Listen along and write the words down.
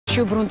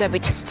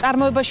Შუბრუნდებით.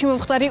 წარმოებაში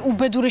მომხდარი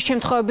უბედური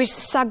შემთხვევების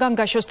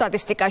საგანგაშო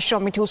სტატისტიკა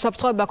შრომითი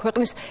უსაფრთხოება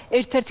ქვეყნის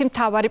ერთ-ერთი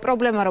მთავარი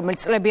პრობლემა,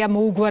 რომელიც წლებია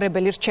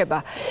მოუგვარებელი რჩება.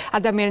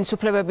 ადამიანის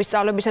უფლებების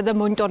სწავლებისა და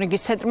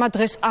მონიტორინგის ცენტრმა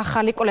დღეს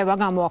ახალი კვლევა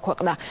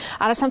გამოაქვეყნა.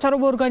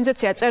 არასამთავრობო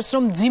ორგანიზაცია წერს,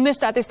 რომ მძიმე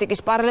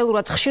სტატისტიკის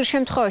პარალელურად ხშირ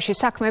შემთხვევაში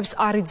საქმეებს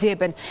არ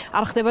იძიებენ.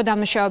 არ ხდება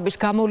დამნაშავების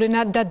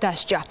გამოვლენა და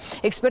დასჯა.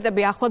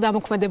 ექსპერტები ახლა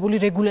დამოქმედებული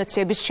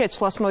რეგულაციების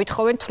შეცვლას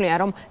მოითხოვენ, თვლიან,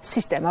 რომ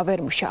სისტემა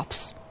ვერ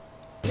მუშაობს.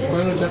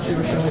 When oჯახში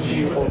შემოსი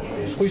იყო,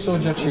 სხვის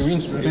ოჯახში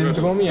ვინც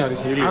ძენდგომი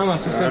არის,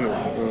 ამას ისეთ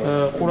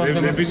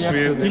ყურადღებას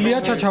მიაქცევენ. ილია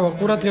ჩაჩავა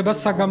ყურადღებას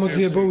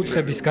საგამოძიებო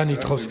უწყებისგან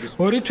ითხოვს.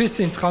 2 თვის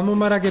წინ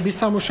წყალმომარაგების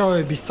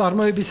სამუშაოების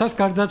წარმოებისას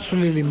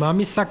გარდაცვლილი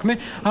მამის საქმე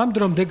ამ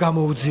დრომდე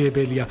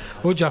გამოუძიებელია.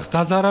 ოჯახს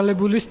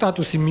დაზარალებული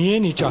სტატუსი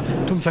მიენიჭა,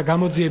 თუმცა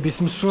გამოძიების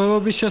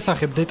მსვლელობის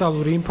შესახებ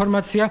დეტალური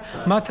ინფორმაცია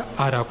მათ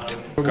არ აქვთ.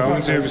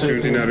 გამოძიების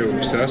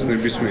მიმდინარეობისას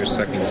ნებისმიერ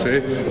საკითხზე,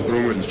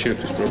 რომელიც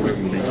ჩვენთვის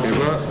პრობლემური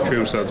იქნება,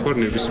 ჩვენ ვსაუბრობთ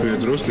ნებისმიერ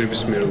დროს,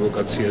 ნებისმიერ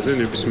ლოკაციაზე,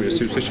 ნებისმიერ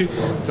სივრცეში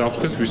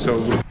დავხსნით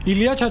ვისაუბროთ.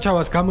 ილია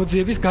ჩაჩავას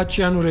გამოძიების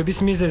გაჭიანურების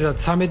მიზეზად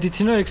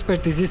სამედიცინო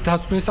ექსპერტიზის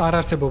დასკვნის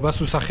არარსებობას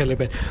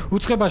უსახელებენ.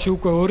 უწყებაში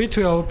უკვე 2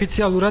 თვეა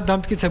ოფიციალურად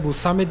დამტკიცებულ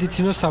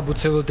სამედიცინო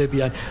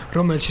საბუცელოდებიან,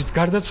 რომელშიც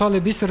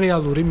გარდაცვალების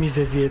რეალური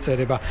მიზეზი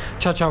ეწერება.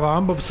 ჩაჩავა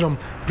ამბობს, რომ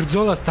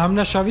ბრძოლას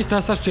დამნაშავის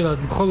დასასჯელად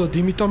მხოლოდ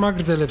იმიტომ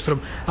აგრძელებს, რომ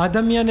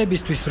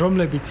ადამიანებისთვის,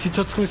 რომლებიც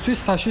სიცოცხლისთვის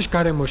საშიშ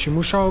გარემოში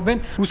მუშაობენ,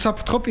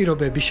 უსაფრთხო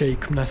პირობები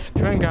შეიქმნას.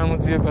 ჩვენ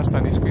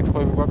გამოძიებასთან ის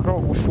კითხვები გვაქვს,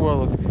 რომ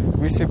უშუალოდ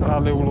ვისი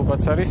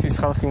პრალეულობაც არის, ის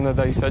ხალხი უნდა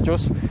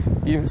დაისაჯოს,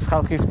 იმ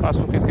ხალხის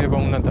პასუხისგება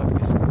უნდა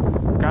დადგეს.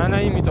 განა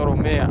იმიტომ, რომ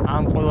მე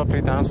ამ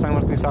ყველაფერი და ამ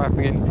სამართლის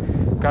აღდგენით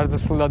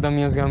გარდაცვლილ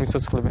ადამიანს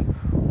გამიცოცხლებენ.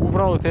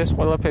 უბრალოდ ეს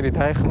ყველაფერი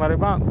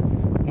დაეხმარება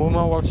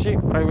მომავალში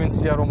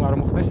პრევენცია რომ არ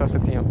მოხდეს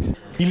ასეთი ამბის.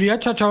 ილია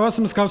ჩაჩავას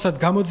მსგავსად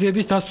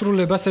გამოძიების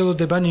დასრულებას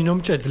ელოდება ნინო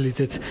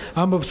მჭედლიძეც.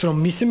 ამბობს, რომ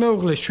მისი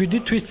მეუღლე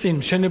 7 თვის წინ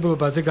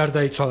მშენებლობაზე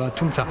გარდაიცვალა,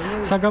 თუმცა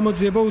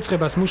საგამოძიებო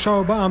უწყებას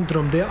მუშაობა ამ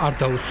დრომდე არ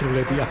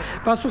დაუსრულებია.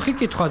 პასუხი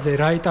კითხვაზე,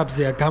 რა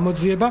ეტაპზეა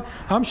გამოძიება,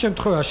 ამ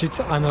შემთხვევაშიც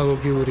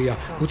ანალოგიურია.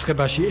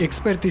 უწყებაში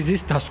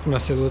ექსპერტიზის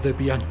დასკვნას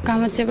ელოდებიან.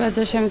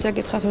 გამოძიებაზე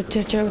შემოწეკითხათ, რომ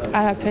ჯერჯერობით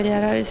არაფერი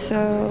არ არის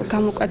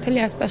გამოკვეთილი,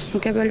 არც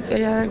პასუხისმგებელი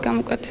პირი არ არის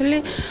გამოკვეთილი,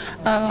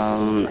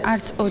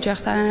 არც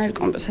ოჯახს არანაირი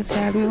კომპენსაცია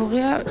არ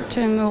მიუღია.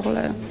 ჩემი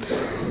მეუღლე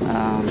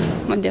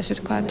მოდი ასე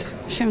ვთქვათ,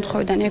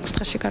 შემთხვევიდან 6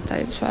 დღეში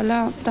გარდაიცვალა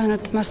და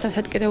მასთან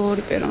კიდევ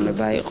 2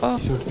 პიროვნება იყო.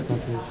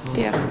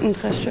 დიახ, იმ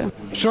დღესვე.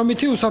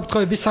 შრომითი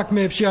უსაფრთხოების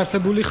საქმეებში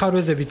არსებული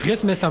ხარვეზები დღეს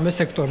მესამე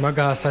სექტორმა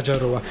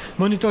გაასაჯაროვა.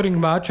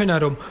 მონიტორინგმა აჩვენა,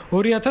 რომ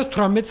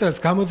 2018 წელს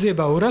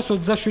გამოძიება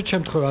 227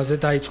 შემთხვევაზე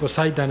დაიწყო,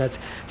 საიდანაც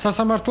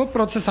სასამართლო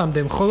პროცესამდე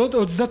მხოლოდ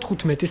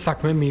 35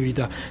 საქმე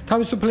მივიდა.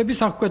 თავისუფლების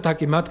აღკვეთა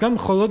კი მათგან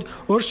მხოლოდ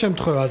 2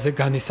 შემთხვევაზე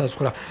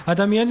განისაზღვრა.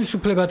 ადამიანის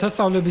უფლებათა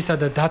სწავლებისა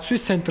და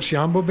დაცვის ცენტრში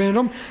ამბობენ,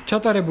 რომ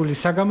ჩატარებული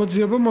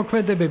საგამოძიებო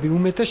მოქმედებები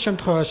უმეტეს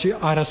შემთხვევაში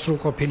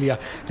არასრულყოფილია,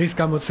 რის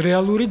გამოც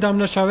რეალური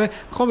დამნაშავე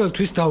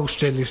ყოველთვის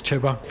დაუსჯელი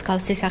რჩება.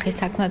 მსგავსი სახის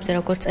საქმეებზე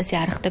როგორც წესი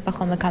არ ხდება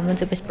ხოლმე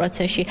გამოძიების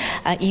პროცესში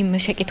იმ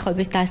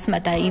შეკითხვების დასმა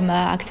და იმ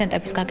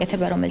აქცენტების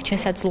გაკეთება, რომელიც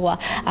შესაძლოა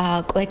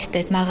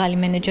კვეთდეს მაღალი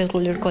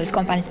მენეჯერული რგოლის,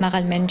 კომპანიის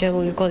მაღალი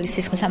მენეჯერული რგოლის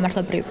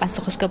სისხლისამართლებრივი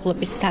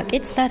პასუხისმგებლობის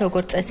საკითხს და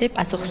როგორც წესი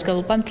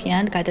პასუხისმგებლობა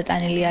მთლიანად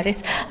გადატანილი არის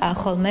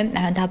ხოლმე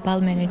დაბალ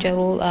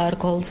მენეჯერულ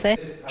რგოლზე.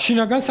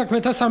 შინაგან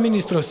საქმეთა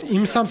სამინისტროს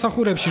იმ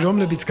სამსახურებში,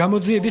 რომლებიც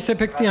გამოძიების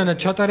ეფექტიანად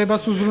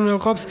ჩატარებას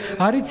უზრუნველყოფს,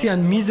 არ იციან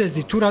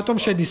მიზეზი თუ რატომ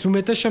შედის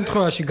უმეტეს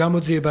შემთხვევაში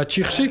გამოძიება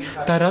ჩიხში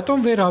და რატომ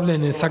ვერ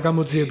ავლენენ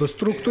საგამოძიებო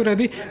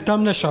სტრუქტურები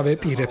დამნაშავე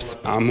პირებს.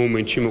 ამ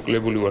მომენტში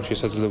მოკლებული ვარ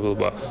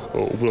შესაძლებლობა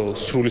უბრალოდ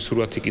სრული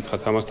სურათი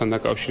კითხათ ამასთან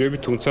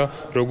დაკავშირებით, თუმცა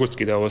როგორც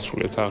კი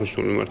დავასრულებთ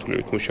აღნიშნული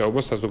მიმართულებით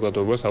მუშაობას,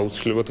 საზოგადოებას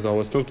აუცილებლად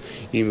გავაცნობთ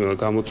იმ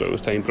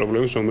გამოწვევებს და იმ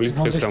პრობლემებს, რომელიც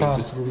დღეს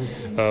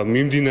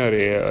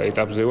მიმდინარე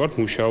ეტაპზე ვართ,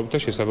 მუშაობ და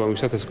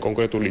შესაბამისად ეს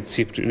კონკრეტული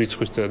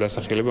რიცხვის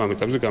დასახელება ამ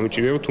ეტაპზე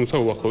გამიჭირდება, თუმცა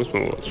უახლოეს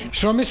მომავალში.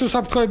 შრომის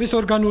უსაფრთხოების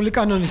ორგანული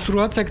კანონი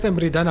სრულად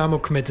სექტემბრიდან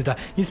ამოქმედდა.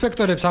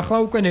 ინსპექტორებს ახლა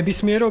უკვე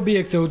ნებისმიერ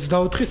ობიექტზე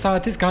 24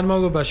 საათის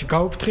განმავლობაში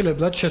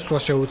გაუფრთხილებლად შესვლა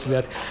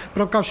შეუძლიათ.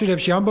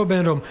 პროფკავშირებში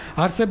ამბობენ, რომ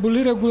არსებული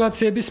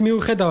რეგულაციების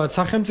მიუხედავად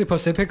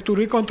სახელმწიფოს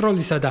ეფექტური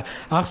კონტროლისა და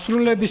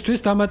აღსრულებისთვის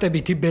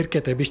დამატებითი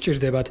ბერკეტები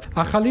სჭირდებათ.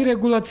 ახალი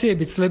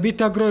რეგულაციები წლებით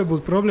დაგროვებულ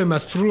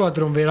პრობლემას სრულად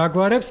რომ ვერ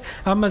აგვარებს,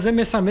 ამაზე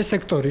მესამე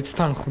სექტორიც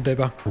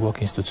თანხმდება.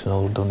 გვაქვს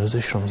ინსტიტუციონალურ დონეზე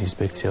შრომის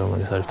ინსპექცია,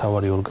 რომელიც არის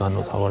მთავარი ორგანო,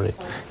 მთავარი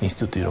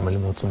ინსტიტუტი,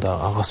 რომელიც უნდა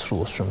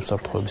აღასრულოს შრომის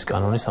უსაფრთხოების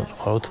კანონი,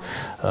 სამწუხაროდ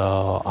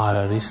არ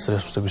არის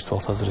რესურსების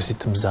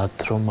თვალსაზრისით მზად,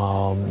 რომ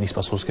ის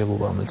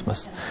პასუხისმგებლობა, რომელიც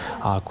მას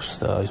აქვს,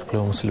 ის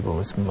უფლებამოსილება,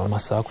 რომელიც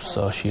მას აქვს,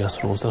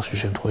 შეასრულოს და ხშირ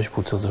შემთხვევაში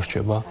ფურცელზე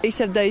რჩება.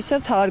 ისევ და ისევ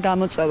თავარ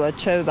გამოწვევად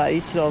რჩება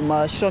ის, რომ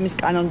შრომის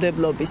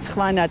კანონმდებლობის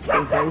სხვა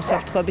ნაწილზე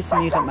უსაფრთხოების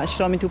მიღმა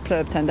შრომით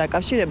უფლებებთან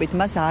დაკავშირებით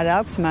მას არ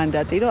აქვს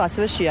მანდატი, რომ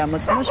ასევე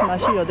შეამოწმოს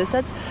მაშინ,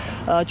 როდესაც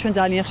ჩვენ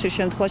ძალიან ხშირ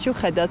შემთხვევაში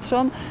ვხედავთ,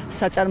 რომ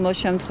საწარმოო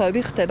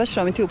შემთხვევები ხდება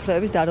შრომითი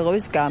უფლებების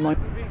დარღვევის გამო.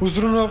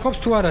 უზრუნველყოფს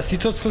თუ არა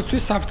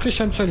სიცოცხლისთვის საფრთხის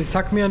შემცველი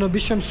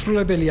საქმიანობის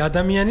შემსრულებელი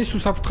ადამიანის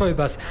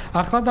უსაფრთხოებას.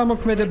 ახლა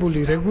დამოქმედებული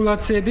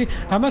რეგულაციები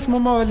ამას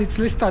მომავალი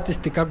წლის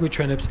სტატისტიკა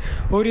გვიჩვენებს.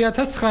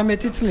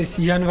 2019 წლის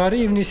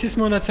იანვარი-ივნისის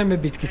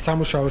მონაცემებით კი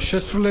სამუშაოს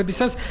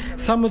შესრულებისას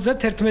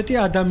 71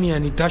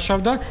 ადამიანი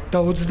დაშავდა და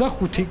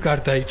 25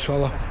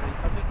 გარდაიცვალა.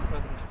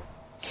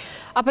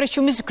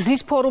 აპრეშუმის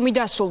გზის ფორუმი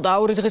დასრულდა.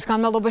 2 დღის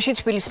განმავლობაში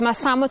თბილისმა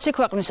 60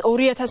 ქვეყნის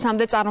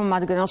 2000-მდე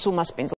წარმომადგენელს უმასპინძლა.